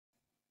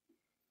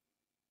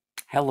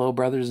Hello,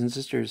 brothers and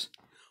sisters.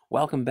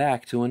 Welcome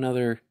back to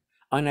another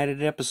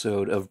unedited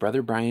episode of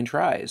BrotherBrian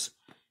Tries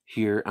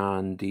here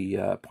on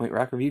the Point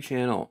Rock Review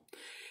channel.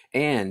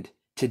 And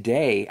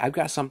today I've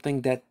got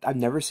something that I've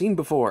never seen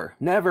before,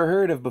 never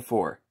heard of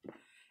before.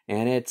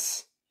 And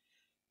it's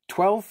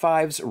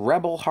 12.5's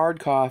Rebel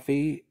Hard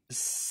Coffee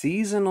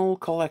Seasonal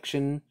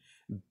Collection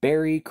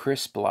Berry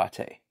Crisp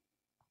Latte.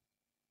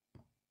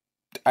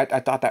 I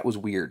thought that was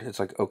weird. It's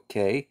like,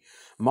 okay.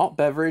 Malt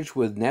beverage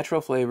with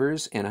natural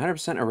flavors and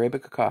 100%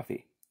 Arabica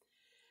coffee.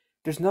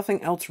 There's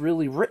nothing else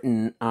really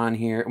written on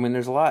here. I mean,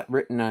 there's a lot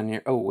written on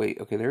here. Oh, wait.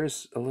 Okay, there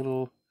is a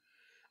little...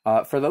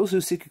 for those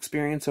who seek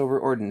experience over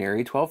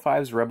ordinary,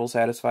 12.5's Rebel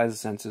satisfies the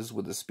senses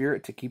with a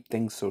spirit to keep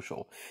things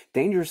social.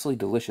 Dangerously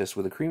delicious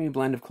with a creamy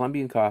blend of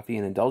Colombian coffee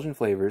and indulgent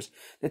flavors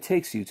that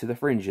takes you to the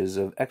fringes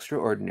of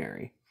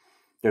extraordinary.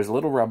 There's a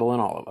little rebel in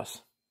all of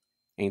us.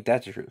 Ain't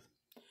that the truth?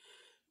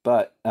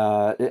 But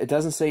it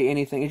doesn't say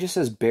anything. It just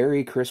says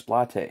berry crisp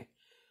latte.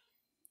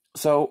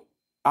 So,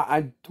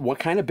 what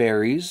kind of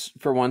berries,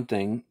 for one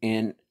thing,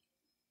 and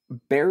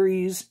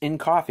berries in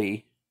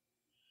coffee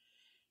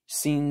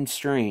seem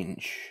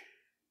strange.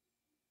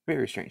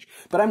 Very strange.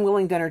 But I'm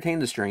willing to entertain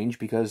the strange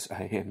because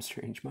I am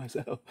strange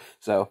myself.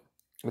 So,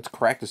 let's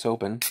crack this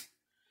open,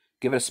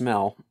 give it a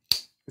smell,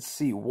 let's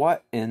see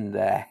what in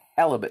the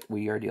hell of it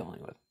we are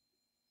dealing with.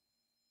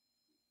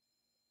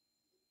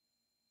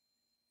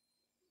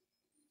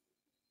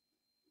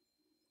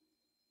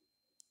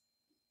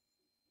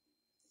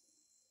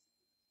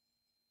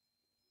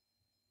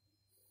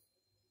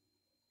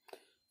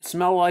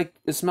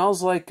 It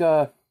smells like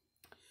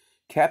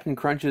Captain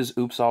Crunch's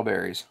Oops All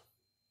Berries.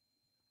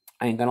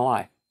 I ain't gonna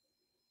lie.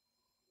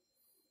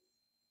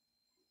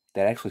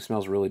 That actually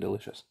smells really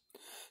delicious.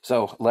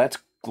 So let's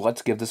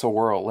give this a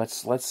whirl.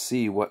 Let's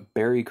see what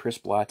Berry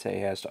Crisp Latte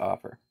has to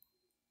offer.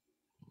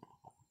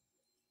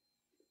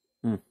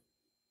 Mmm.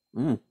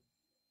 Mmm.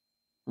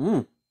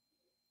 Mmm.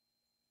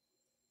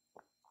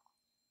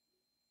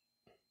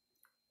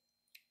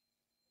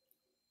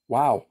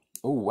 Wow.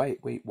 Oh, wait,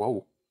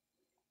 whoa.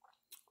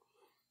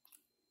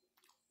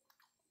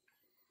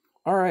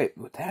 All right,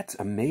 that's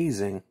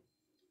amazing.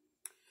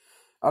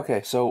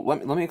 Okay, so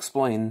let me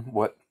explain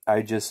what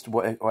I just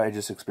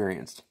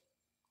experienced.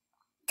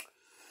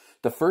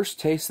 The first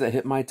taste that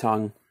hit my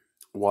tongue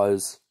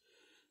was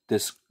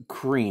this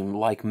cream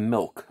like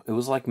milk. It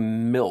was like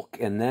milk,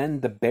 and then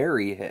the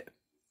berry hit.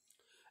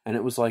 And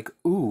it was like,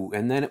 ooh,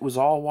 and then it was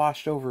all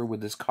washed over with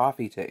this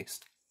coffee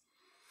taste.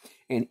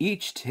 And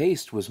each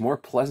taste was more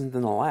pleasant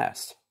than the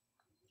last.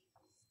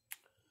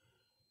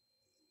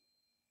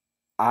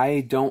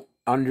 I don't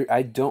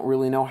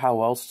really know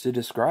how else to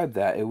describe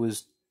that.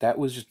 That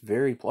was just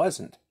very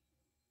pleasant.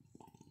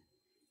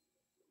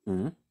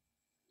 Mm-hmm.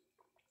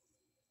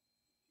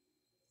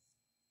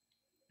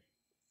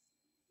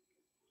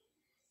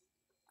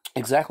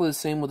 Exactly the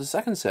same with the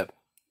second sip.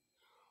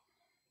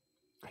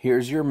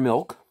 Here's your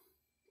milk,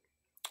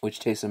 which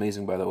tastes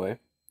amazing, by the way.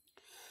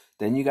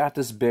 Then you got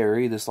this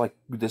berry, this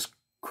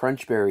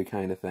crunch berry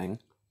kind of thing.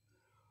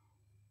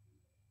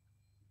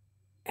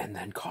 And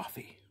then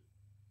coffee.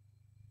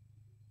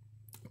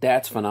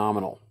 That's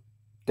phenomenal.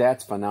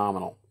 That's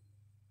phenomenal.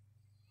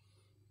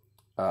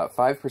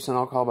 5%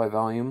 alcohol by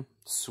volume.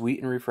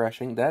 Sweet and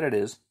refreshing. That it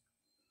is.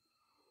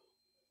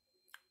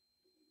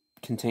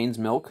 Contains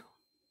milk.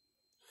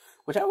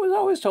 Which I was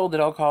always told that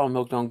alcohol and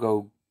milk don't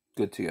go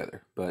good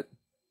together. But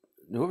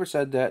whoever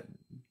said that,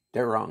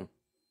 they're wrong.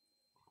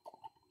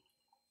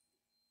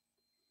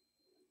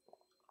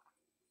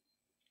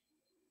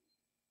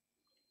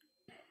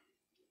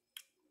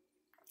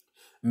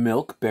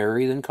 Milk,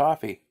 berry, then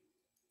coffee.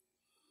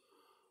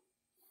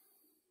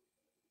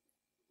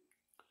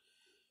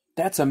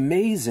 That's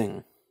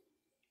amazing.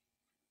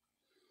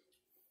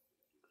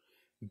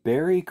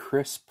 Berry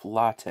crisp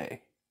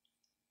latte.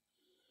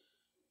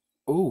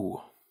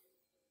 Ooh.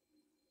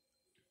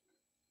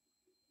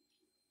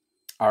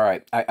 All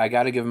right, I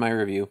gotta give my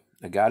review.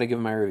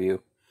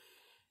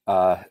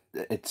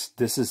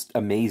 This is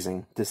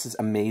amazing. This is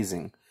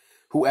amazing.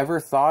 Whoever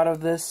thought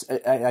of this,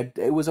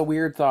 it was a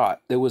weird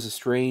thought. It was a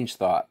strange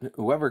thought.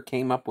 Whoever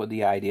came up with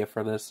the idea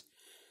for this,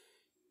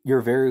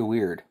 you're very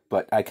weird.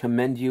 But I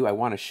commend you. I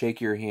want to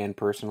shake your hand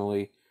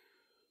personally.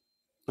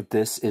 But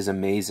this is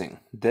amazing.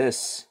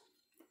 This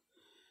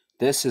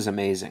is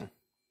amazing.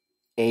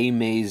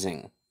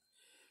 Amazing.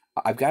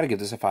 I've got to give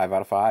this a 5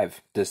 out of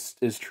 5. This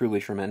is truly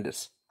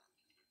tremendous.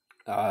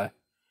 There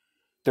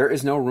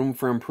is no room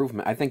for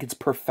improvement. I think it's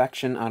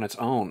perfection on its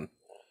own.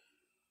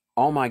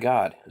 Oh my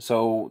god.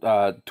 So,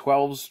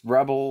 12's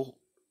Rebel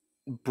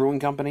Brewing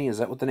Company, is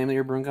that what the name of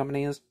your brewing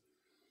company is?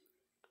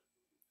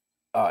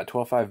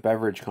 12.5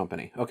 Beverage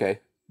Company. Okay.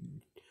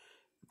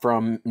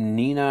 From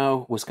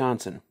Neenah,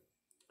 Wisconsin.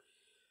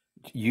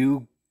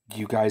 You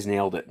guys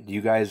nailed it.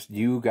 You guys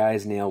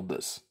nailed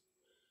this.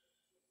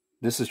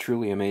 This is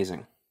truly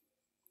amazing.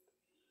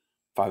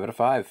 5 out of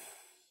 5.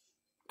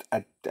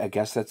 I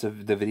guess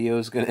the video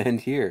is going to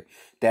end here.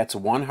 That's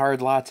one hard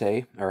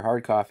latte, or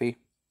hard coffee,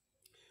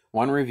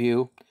 one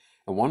review,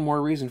 And one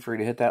more reason for you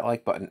to hit that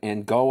like button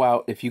and go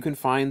out. If you can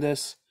find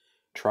this,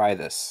 try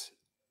this.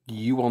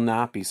 You will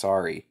not be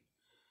sorry.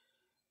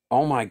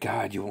 Oh my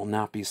God, you will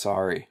not be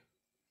sorry.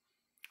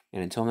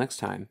 And until next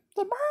time,